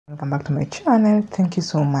Welcome back to my channel. Thank you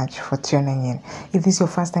so much for tuning in. If this is your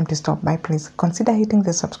first time to stop by, please consider hitting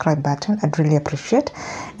the subscribe button. I'd really appreciate.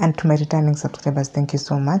 And to my returning subscribers, thank you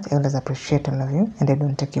so much. I always appreciate all of you and I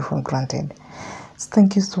don't take you for granted. So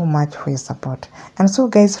thank you so much for your support. And so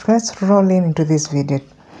guys, let's roll into this video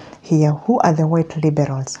here. Who are the white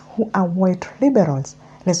liberals? Who are white liberals?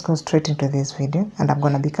 Let's go straight into this video and I'm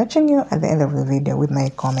going to be catching you at the end of the video with my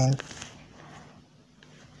comment.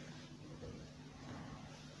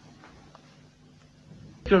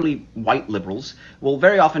 Particularly white liberals, will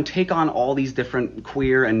very often take on all these different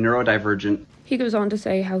queer and neurodivergent. He goes on to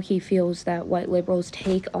say how he feels that white liberals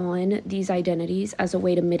take on these identities as a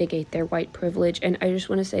way to mitigate their white privilege. And I just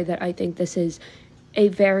want to say that I think this is a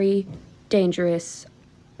very dangerous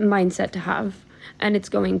mindset to have, and it's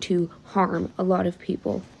going to harm a lot of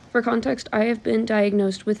people. For context, I have been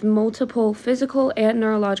diagnosed with multiple physical and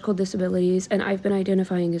neurological disabilities, and I've been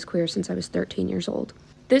identifying as queer since I was 13 years old.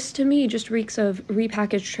 This, to me, just reeks of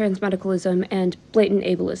repackaged transmedicalism and blatant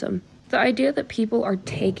ableism. The idea that people are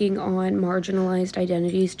taking on marginalized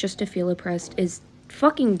identities just to feel oppressed is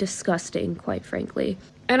fucking disgusting, quite frankly.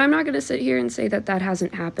 And I'm not going to sit here and say that that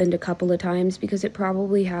hasn't happened a couple of times, because it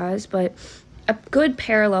probably has, but a good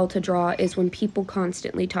parallel to draw is when people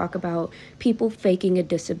constantly talk about people faking a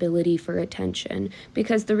disability for attention,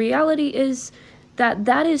 because the reality is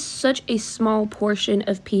that is such a small portion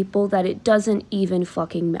of people that it doesn't even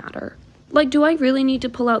fucking matter. Like, do I really need to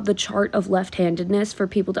pull out the chart of left-handedness for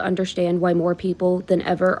people to understand why more people than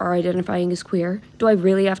ever are identifying as queer? Do I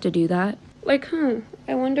really have to do that? Like,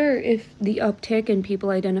 I wonder if the uptick in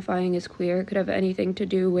people identifying as queer could have anything to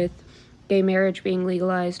do with gay marriage being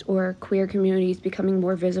legalized or queer communities becoming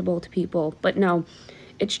more visible to people. But no,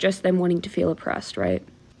 it's just them wanting to feel oppressed, right?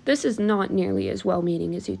 This is not nearly as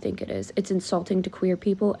well-meaning as you think it is. It's insulting to queer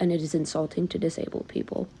people, and it is insulting to disabled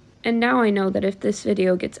people. And now I know that if this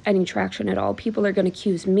video gets any traction at all, people are going to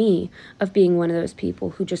accuse me of being one of those people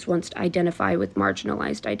who just wants to identify with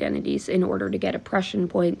marginalized identities in order to get oppression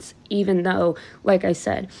points, even though, like I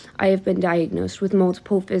said, I have been diagnosed with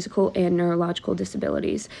multiple physical and neurological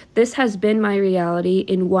disabilities. This has been my reality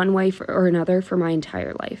in one way or another for my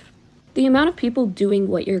entire life. The amount of people doing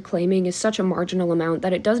what you're claiming is such a marginal amount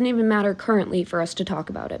that it doesn't even matter currently for us to talk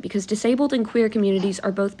about it, because disabled and queer communities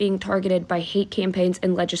are both being targeted by hate campaigns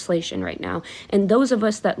and legislation right now, and those of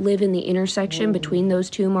us that live in the intersection between those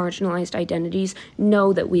two marginalized identities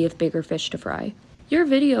know that we have bigger fish to fry. Your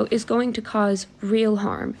video is going to cause real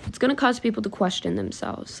harm. It's going to cause people to question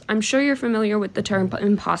themselves. I'm sure you're familiar with the term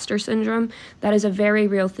imposter syndrome. That is a very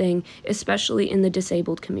real thing, especially in the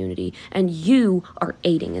disabled community, and you are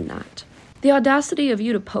aiding in that. The audacity of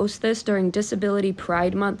you to post this during Disability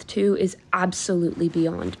Pride Month too is absolutely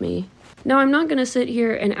beyond me. Now, I'm not going to sit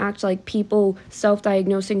here and act like people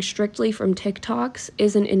self-diagnosing strictly from TikToks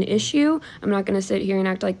isn't an issue. I'm not going to sit here and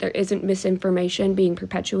act like there isn't misinformation being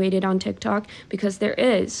perpetuated on TikTok, because there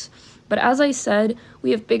is. But as I said,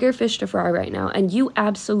 we have bigger fish to fry right now, and you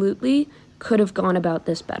absolutely could have gone about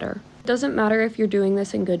this better. It doesn't matter if you're doing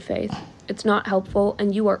this in good faith. It's not helpful,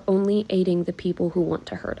 and you are only aiding the people who want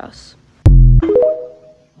to hurt us.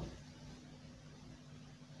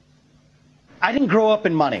 I didn't grow up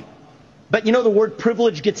in money. But you know the word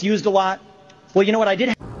privilege gets used a lot? Well, you know what I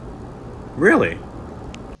did? Really?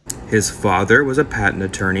 His father was a patent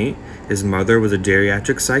attorney. His mother was a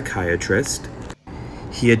geriatric psychiatrist.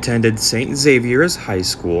 He attended St. Xavier's High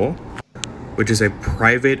School, which is a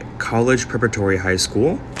private college preparatory high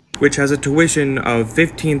school, which has a tuition of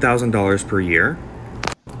 $15,000 per year.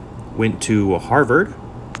 Went to Harvard,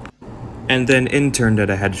 and then interned at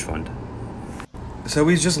a hedge fund. So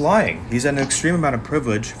he's just lying. He's had an extreme amount of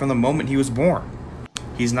privilege from the moment he was born.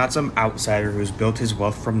 He's not some outsider who's built his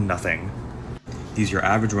wealth from nothing. He's your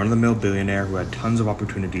average run-of-the-mill billionaire who had tons of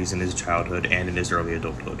opportunities in his childhood and in his early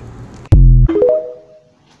adulthood.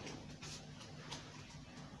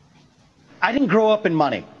 I didn't grow up in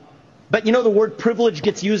money. But you know the word privilege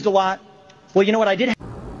gets used a lot? Well, you know what I did?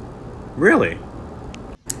 Really?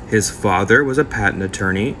 His father was a patent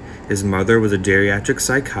attorney. His mother was a geriatric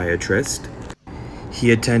psychiatrist.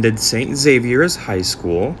 He attended St. Xavier's High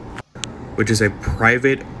School, which is a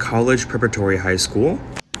private college preparatory high school,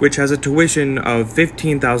 which has a tuition of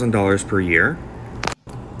 $15,000 per year.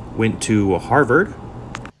 Went to Harvard,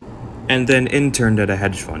 and then interned at a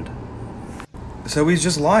hedge fund. So he's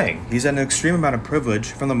just lying. He's had an extreme amount of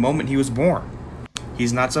privilege from the moment he was born.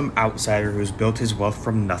 He's not some outsider who's built his wealth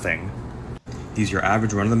from nothing. He's your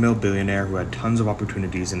average run-of-the-mill billionaire who had tons of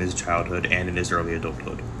opportunities in his childhood and in his early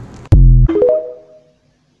adulthood.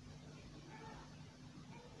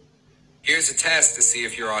 Here's a test to see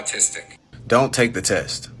if you're autistic. Don't take the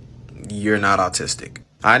test. You're not autistic.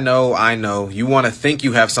 I know. You want to think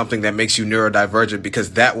you have something that makes you neurodivergent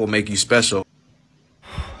because that will make you special.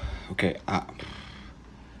 Okay,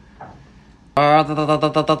 you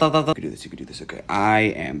could do this, okay. I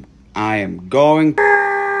am going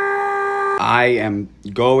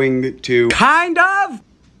to kind of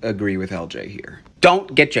agree with LJ here.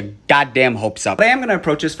 Don't get your goddamn hopes up. But I am going to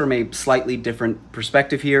approach this from a slightly different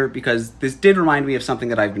perspective here, because this did remind me of something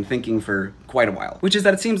that I've been thinking for quite a while, which is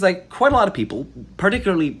that it seems like quite a lot of people,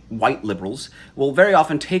 particularly white liberals, will very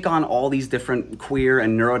often take on all these different queer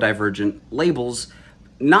and neurodivergent labels,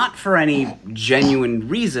 not for any genuine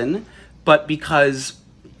reason, but because,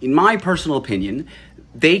 in my personal opinion,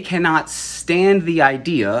 they cannot stand the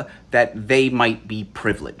idea that they might be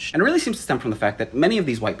privileged. And it really seems to stem from the fact that many of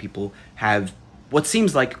these white people have what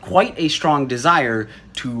seems like quite a strong desire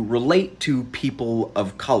to relate to people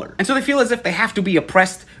of color. And so they feel as if they have to be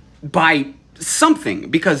oppressed by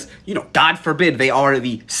something because, you know, God forbid they are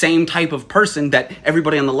the same type of person that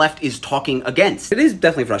everybody on the left is talking against. It is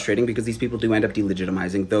definitely frustrating because these people do end up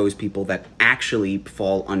delegitimizing those people that actually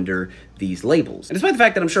fall under these labels. And despite the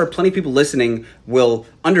fact that I'm sure plenty of people listening will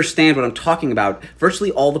understand what I'm talking about,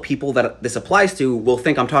 virtually all the people that this applies to will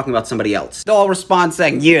think I'm talking about somebody else. They'll all respond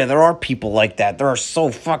saying, yeah, there are people like that. They're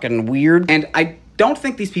so fucking weird. And I don't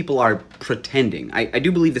think these people are pretending. I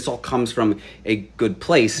do believe this all comes from a good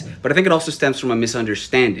place, but I think it also stems from a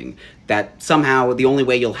misunderstanding that somehow the only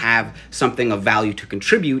way you'll have something of value to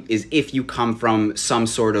contribute is if you come from some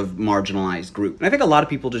sort of marginalized group. And I think a lot of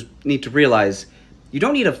people just need to realize you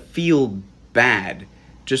don't need to feel bad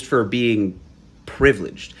just for being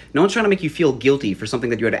privileged. No one's trying to make you feel guilty for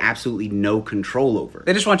something that you had absolutely no control over.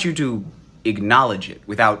 They just want you to acknowledge it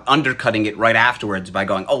without undercutting it right afterwards by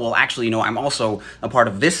going, oh, well, actually, you know, I'm also a part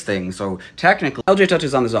of this thing, so technically. LJ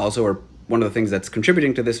touches on this also, or one of the things that's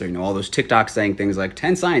contributing to this, or, you know, all those TikToks saying things like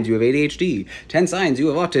 10 signs you have ADHD, 10 signs you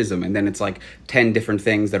have autism, and then it's like 10 different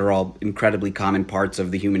things that are all incredibly common parts of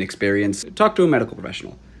the human experience. Talk to a medical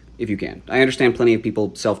professional if you can. I understand plenty of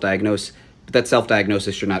people self-diagnose, but that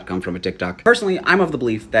self-diagnosis should not come from a TikTok. Personally, I'm of the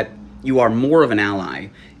belief that you are more of an ally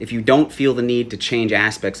if you don't feel the need to change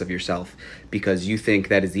aspects of yourself because you think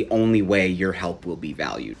that is the only way your help will be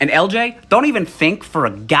valued. And LJ, don't even think for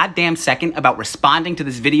a goddamn second about responding to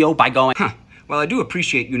this video by going, huh, while I do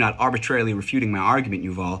appreciate you not arbitrarily refuting my argument,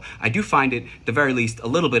 Yuval, I do find it, at the very least, a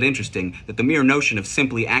little bit interesting that the mere notion of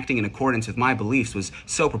simply acting in accordance with my beliefs was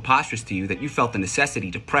so preposterous to you that you felt the necessity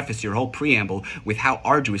to preface your whole preamble with how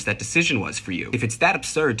arduous that decision was for you. If it's that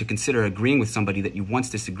absurd to consider agreeing with somebody that you once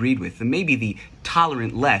disagreed with, then maybe the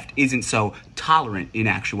tolerant left isn't so tolerant in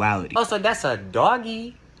actuality. Oh, so that's a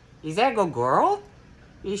doggy. Is that a girl?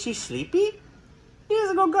 Is she sleepy?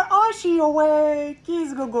 Here's a good girl. Oh, she awake.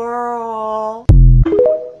 Here's a good girl.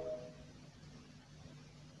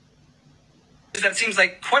 That it seems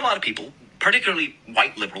like quite a lot of people, particularly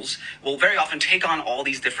white liberals, will very often take on all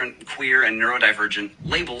these different queer and neurodivergent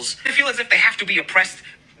labels. They feel as if they have to be oppressed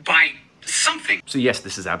by something. So yes,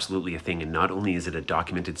 this is absolutely a thing, and not only is it a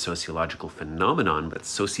documented sociological phenomenon, but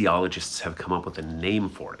sociologists have come up with a name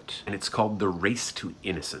for it, and it's called the race to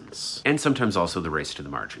innocence, and sometimes also the race to the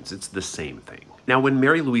margins. It's the same thing. Now, when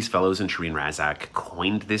Mary Louise Fellows and Shireen Razak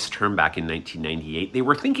coined this term back in 1998, they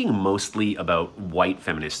were thinking mostly about white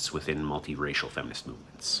feminists within multiracial feminist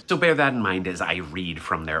movements. So bear that in mind as I read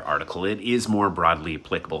from their article. It is more broadly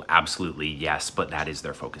applicable, absolutely yes, but that is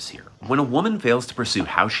their focus here. When a woman fails to pursue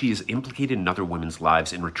how she is implicated in other women's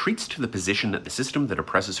lives and retreats to the position that the system that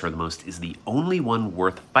oppresses her the most is the only one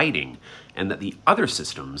worth fighting, and that the other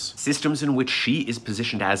systems in which she is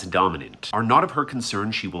positioned as dominant, are not of her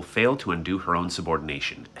concern, she will fail to undo her own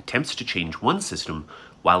subordination. Attempts to change one system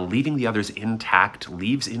while leaving the others intact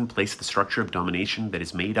leaves in place the structure of domination that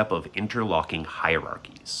is made up of interlocking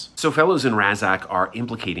hierarchies. So Fellows and Razak are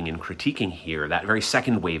implicating and critiquing here that very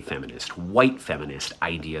second wave feminist, white feminist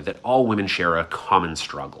idea that all women share a common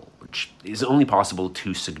struggle, which is only possible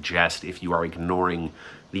to suggest if you are ignoring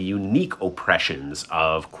the unique oppressions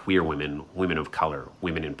of queer women, women of color,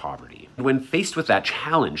 women in poverty. When faced with that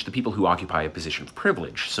challenge, the people who occupy a position of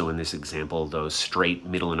privilege, so in this example, those straight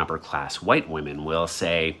middle and upper class white women, will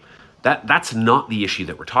say, that's not the issue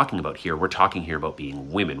that we're talking about here. We're talking here about being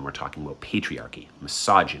women. We're talking about patriarchy,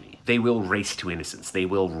 misogyny. They will race to innocence. They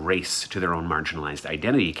will race to their own marginalized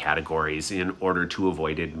identity categories in order to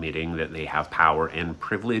avoid admitting that they have power and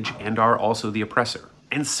privilege and are also the oppressor.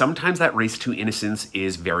 And sometimes that race to innocence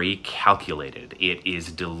is very calculated. It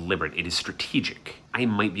is deliberate. It is strategic. I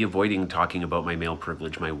might be avoiding talking about my male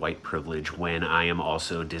privilege, my white privilege, when I am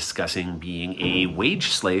also discussing being a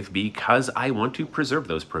wage slave because I want to preserve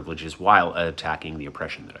those privileges while attacking the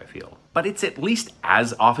oppression that I feel. But it's at least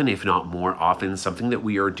as often, if not more often, something that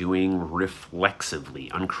we are doing reflexively,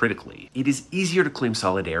 uncritically. It is easier to claim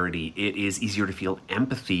solidarity, it is easier to feel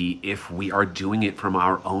empathy if we are doing it from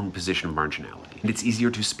our own position of marginality. And it's easier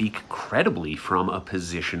to speak credibly from a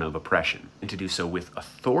position of oppression, and to do so with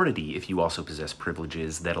authority if you also possess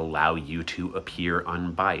privileges that allow you to appear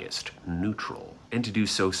unbiased, neutral, and to do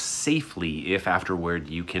so safely if afterward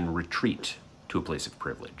you can retreat to a place of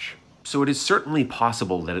privilege. So it is certainly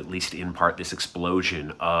possible that at least in part this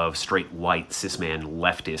explosion of straight white cis-man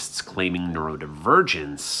leftists claiming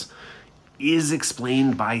neurodivergence is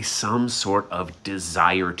explained by some sort of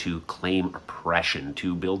desire to claim oppression,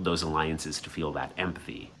 to build those alliances, to feel that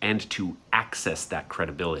empathy, and to access that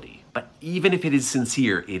credibility. But even if it is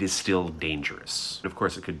sincere, it is still dangerous. Of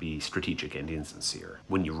course, it could be strategic and insincere.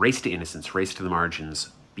 When you race to innocence, race to the margins,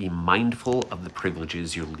 be mindful of the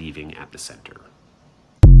privileges you're leaving at the center.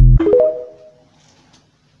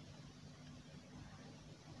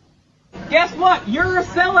 Guess what? You're a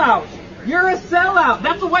sellout. You're a sellout.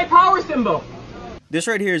 That's a white power symbol. This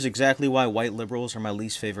right here is exactly why white liberals are my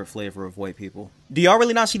least favorite flavor of white people. Do y'all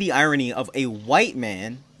really not see the irony of a white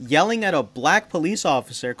man yelling at a black police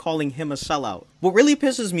officer calling him a sellout? What really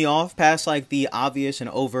pisses me off past like the obvious and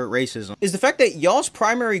overt racism is the fact that y'all's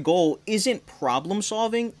primary goal isn't problem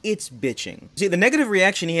solving, it's bitching. See, the negative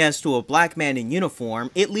reaction he has to a black man in uniform,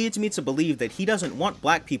 it leads me to believe that he doesn't want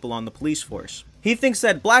black people on the police force. He thinks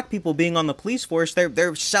that black people being on the police force, they're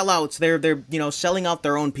sellouts, they're you know, selling out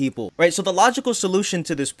their own people, right? So the logical solution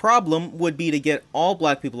to this problem would be to get all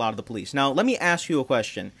black people out of the police. Now, let me ask you a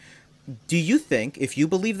question. Do you think, if you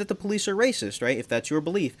believe that the police are racist, right, if that's your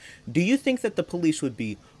belief, do you think that the police would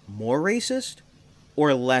be more racist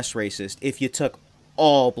or less racist if you took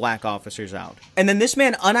all black officers out? And then this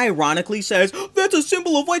man unironically says, that's a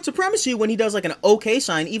symbol of white supremacy when he does like an okay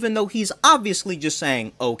sign, even though he's obviously just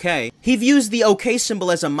saying okay. He views the okay symbol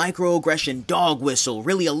as a microaggression dog whistle,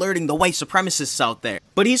 really alerting the white supremacists out there.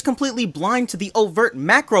 But he's completely blind to the overt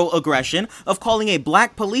macroaggression of calling a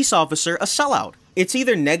black police officer a sellout. It's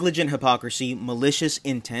either negligent hypocrisy, malicious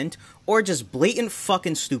intent, or just blatant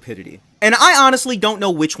fucking stupidity. And I honestly don't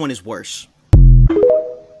know which one is worse.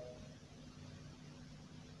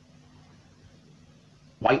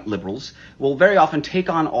 White liberals will very often take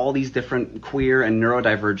on all these different queer and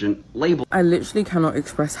neurodivergent labels. I literally cannot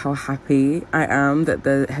express how happy I am that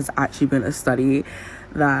there has actually been a study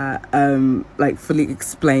that like fully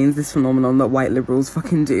explains this phenomenon that white liberals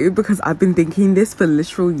fucking do, because I've been thinking this for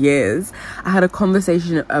literal years. I had a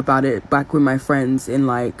conversation about it back with my friends in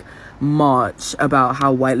like March about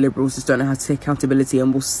how white liberals just don't know how to take accountability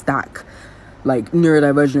and will stack like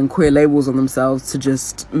neurodivergent and queer labels on themselves to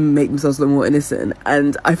just make themselves look more innocent.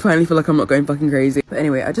 And I finally feel like I'm not going fucking crazy. But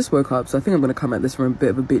anyway, I just woke up, so I think I'm gonna come at this from a bit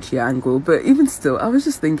of a bitchy angle. But even still, I was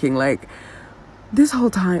just thinking, like, this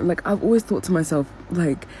whole time, like, I've always thought to myself,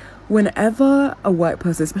 like, whenever a white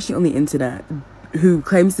person, especially on the internet, who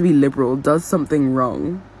claims to be liberal does something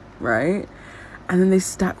wrong, right, and then they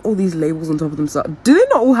stack all these labels on top of themselves, do they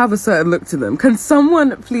not all have a certain look to them? Can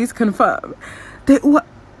someone please confirm?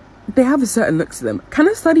 They have a certain look to them. Can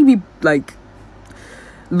a study be, like,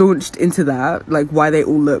 launched into that? Like, why they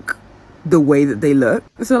all look the way that they look?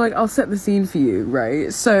 So, like, I'll set the scene for you,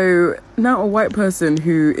 right? So, now a white person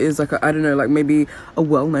who is, like, I don't know, like, maybe a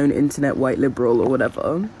well-known internet white liberal or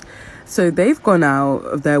whatever. So, they've gone out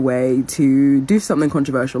of their way to do something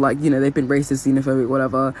controversial. Like, you know, they've been racist, xenophobic,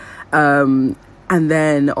 whatever. And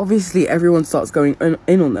then, obviously, everyone starts going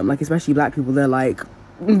in on them. Like, especially black people. They're like,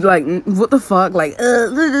 what the fuck, like,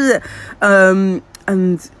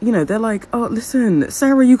 and, you know, they're like, oh, listen,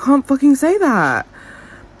 Sarah, you can't fucking say that.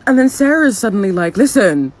 And then Sarah's suddenly like,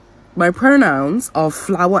 listen, my pronouns are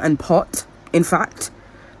flower and pot. In fact,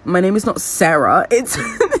 my name is not Sarah, it's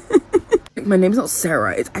my name's not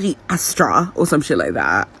Sarah, it's actually Astra or some shit like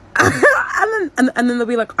that. and then they'll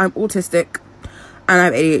be like, I'm autistic and I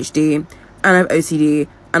have ADHD and I have OCD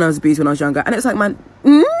and I was abused when I was younger. And it's like, man,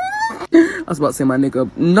 I was about to say my nigga,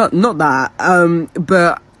 not that,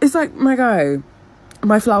 but it's like, my guy,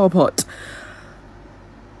 my flower pot,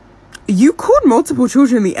 you called multiple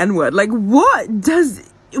children the N-word. Like, what does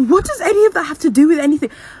any of that have to do with anything?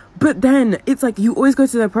 But then it's like, you always go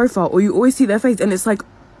to their profile or you always see their face and it's like,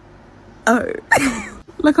 oh,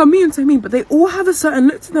 like, I'm being so mean, but they all have a certain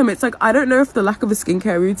look to them. It's like, I don't know if the lack of a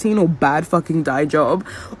skincare routine or bad fucking dye job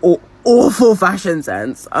or awful fashion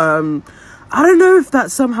sense, I don't know if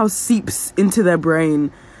that somehow seeps into their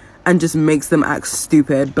brain and just makes them act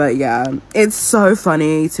stupid. But yeah, it's so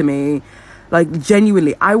funny to me. Like,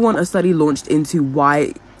 genuinely, I want a study launched into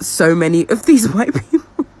why so many of these white people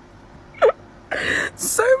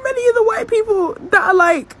so many of the white people that are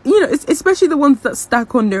like, you know, especially the ones that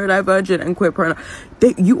stack on neurodivergent and queer pronoun,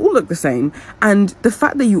 you all look the same, and the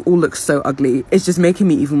fact that you all look so ugly is just making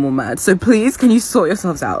me even more mad. So please, can you sort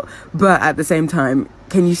yourselves out, but at the same time,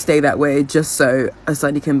 can you stay that way just so a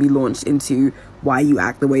study can be launched into why you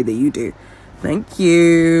act the way that you do? Thank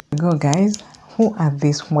you. Go, guys. Who are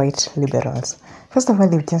these white liberals? First of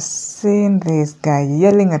all, you've just seen this guy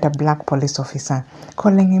yelling at a black police officer,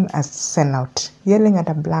 calling him a sellout, yelling at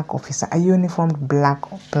a black officer, a uniformed black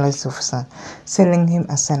police officer, selling him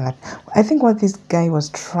a sellout. I think what this guy was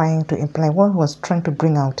trying to imply, what he was trying to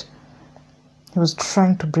bring out, he was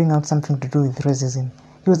trying to bring out something to do with racism.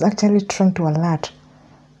 He was actually trying to alert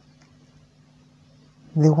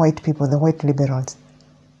the white people, the white liberals,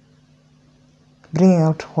 bringing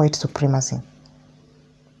out white supremacy.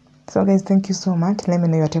 So guys, thank you so much. Let me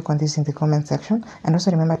know your take on this in the comment section, and also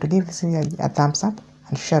remember to give this video a thumbs up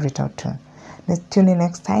and share it out too. Let's tune in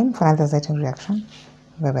next time for another exciting reaction.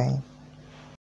 Bye bye.